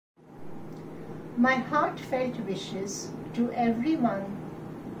My heartfelt wishes to everyone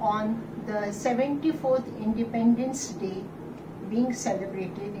on the 74th Independence Day being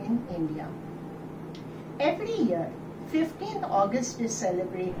celebrated in India. Every year, 15th August is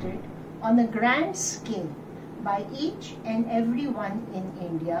celebrated on a grand scale by each and everyone in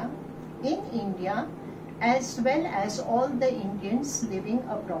India as well as all the Indians living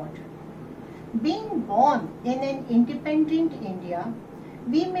abroad. Being born in an independent India,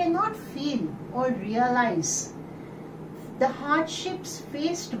 we may not feel or realize the hardships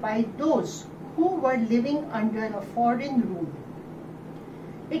faced by those who were living under a foreign rule.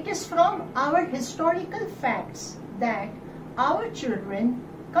 It is from our historical facts that our children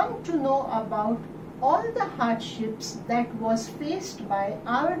come to know about all the hardships that was faced by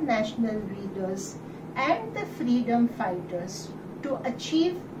our national leaders and the freedom fighters to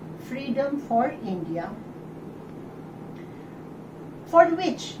achieve freedom for India, for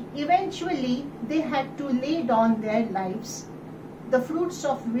which eventually they had to lay down their lives, the fruits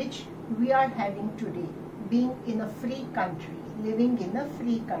of which we are having today, being in a free country, living in a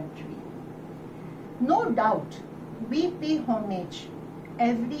free country. No doubt, we pay homage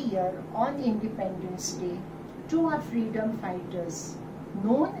every year on Independence Day to our freedom fighters,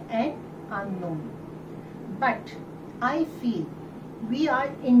 known and unknown. But I feel we are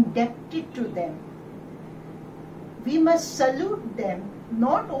indebted to them. We must salute them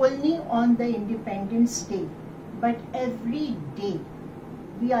not only on the Independence Day, but every day.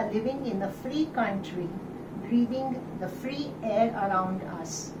 We are living in a free country, breathing the free air around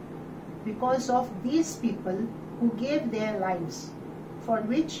us because of these people who gave their lives, for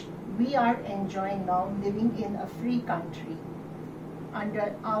which we are enjoying now living in a free country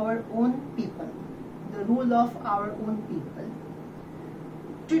under our own people, the rule of our own people.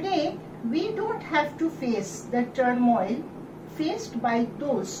 Today, we don't have to face the turmoil faced by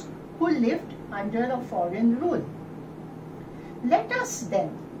those who lived under a foreign rule. Let us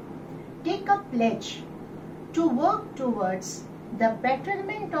then take a pledge to work towards the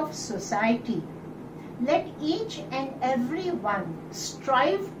betterment of society. Let each and every one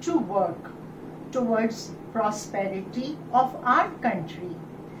strive to work towards prosperity of our country,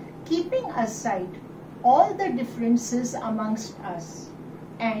 keeping aside all the differences amongst us,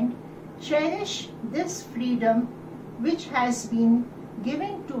 and cherish this freedom which has been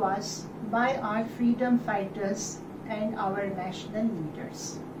given to us by our freedom fighters and our national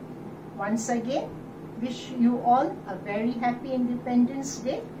leaders. Once again, wish you all a very happy Independence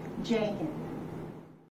Day. Jai Hind.